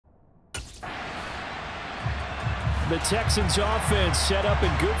The Texans offense set up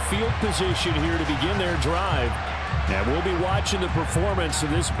in good field position here to begin their drive. And we'll be watching the performance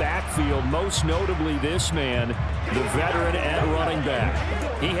of this backfield, most notably this man, the veteran at running back.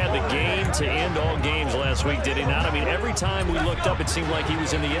 He had the game to end all games last week, did he not? I mean, every time we looked up, it seemed like he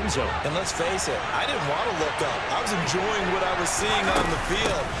was in the end zone. And let's face it, I didn't want to look up. I was enjoying what I was seeing on the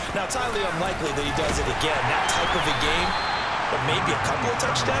field. Now, it's highly unlikely that he does it again. That type of a game, but maybe a couple of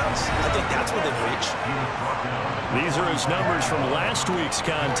touchdowns, I think that's within reach. These are his numbers from last week's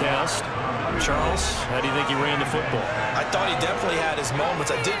contest. Charles, how do you think he ran the football? I thought he definitely had his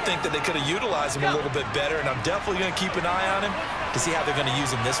moments. I did think that they could have utilized him a little bit better, and I'm definitely going to keep an eye on him to see how they're going to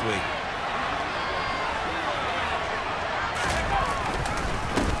use him this week.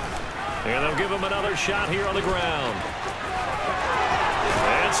 And they'll give him another shot here on the ground.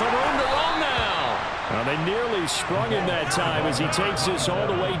 And some room to run now. Well, they nearly sprung him that time as he takes this all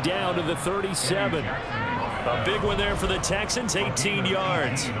the way down to the 37. A big one there for the Texans, 18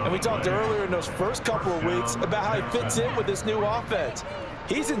 yards. And we talked earlier in those first couple of weeks about how he fits in with this new offense.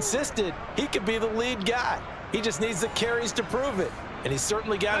 He's insisted he could be the lead guy. He just needs the carries to prove it. And he's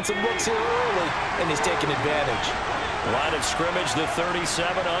certainly gotten some looks here early, and he's taking advantage. Line of scrimmage, the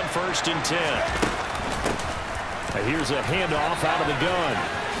 37 on 1st and 10. Here's a handoff out of the gun.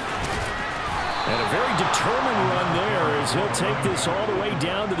 And a very determined run there as he'll take this all the way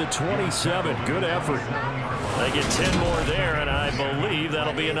down to the 27. Good effort. They get 10 more there, and I believe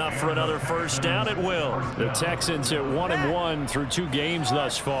that'll be enough for another first down. It will. The Texans at 1-1 through 2 games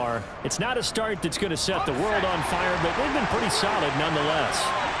thus far. It's not a start that's going to set the world on fire, but they've been pretty solid nonetheless.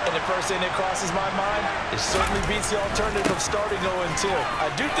 And the first thing that crosses my mind, it certainly beats the alternative of starting 0-2.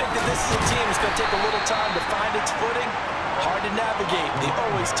 I do think that this is a team that's going to take a little time to find its footing. Hard to navigate the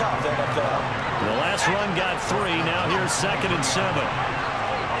always tough NFL. The last run got 3. Now here's 2nd and 7.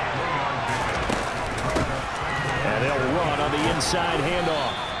 And they'll run on the inside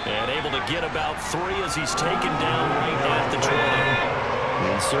handoff. And able to get about 3 as he's taken down right at the 20.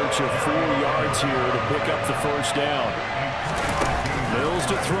 In search of 4 yards here to pick up the first down. Mills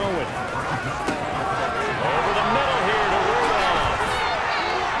to throw it. Over the middle here to Rudolph.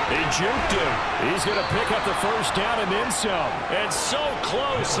 He juked him. He's going to pick up the first down and then some. And so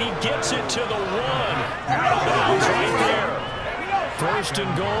close, he gets it to the 1. Out of bounds right there. First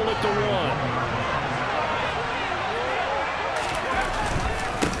and goal at the 1.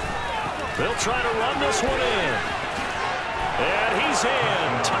 They'll try to run this one in. And he's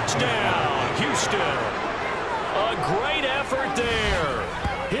in. Touchdown, Houston. A great effort there.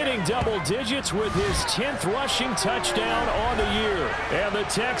 Hitting double digits with his 10th rushing touchdown on the year. And the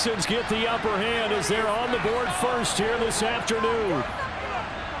Texans get the upper hand as they're on the board first here this afternoon.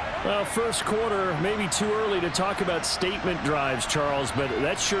 Well, first quarter, maybe too early to talk about statement drives, Charles, but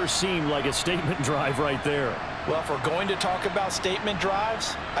that sure seemed like a statement drive right there. Well, if we're going to talk about statement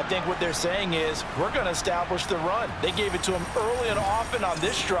drives, I think what they're saying is we're going to establish the run. They gave it to him early and often on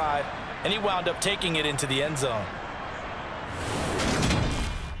this drive, and he wound up taking it into the end zone.